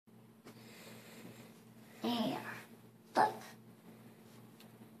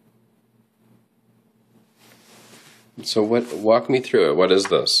So walk me through it. What is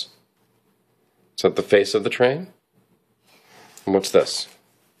this? Is that the face of the train? And what's this?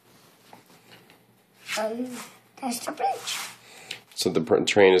 That's the bridge. So the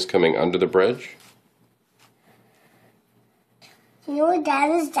train is coming under the bridge? You know what that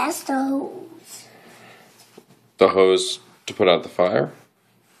is? That's the hose. The hose to put out the fire?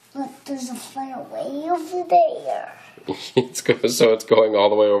 Look, there's a fire way over there. So it's going all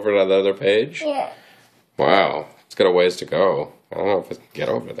the way over to the other page? Yeah. Wow. It's got a ways to go. I don't know if it can get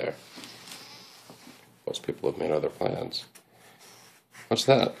over there. Most people have made other plans. What's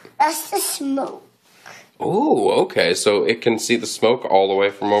that? That's the smoke. Oh, okay. So it can see the smoke all the way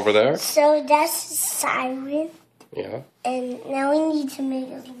from over there? So that's the siren. Yeah. And now we need to make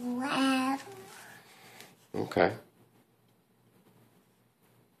a ladder. Okay.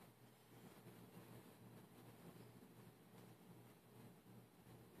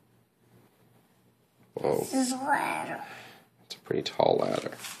 Whoa. This is a ladder. It's a pretty tall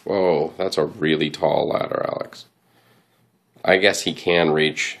ladder. Whoa, that's a really tall ladder, Alex. I guess he can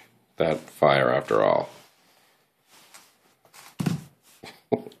reach that fire after all.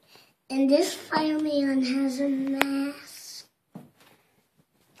 And this fireman has a mask.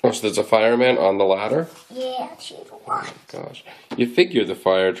 Oh, so there's a fireman on the ladder? Yeah, she's white. Oh my gosh. You figure the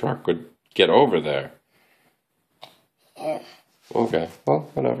fire truck would get over there. Yeah. Okay,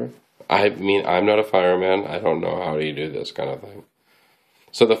 well, whatever. I mean, I'm not a fireman. I don't know how you do this kind of thing.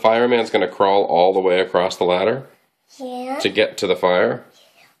 So the fireman's going to crawl all the way across the ladder? Yeah. To get to the fire?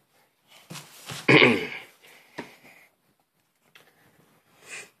 Yeah.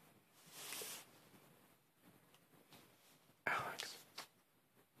 Alex,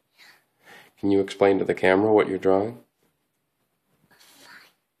 can you explain to the camera what you're drawing?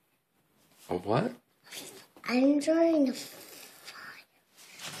 A what? I'm drawing a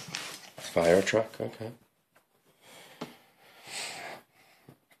Fire truck, okay.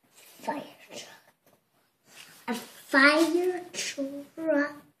 fire truck. A fire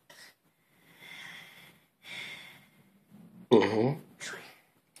truck. Mm-hmm.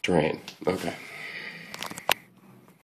 Train. Okay.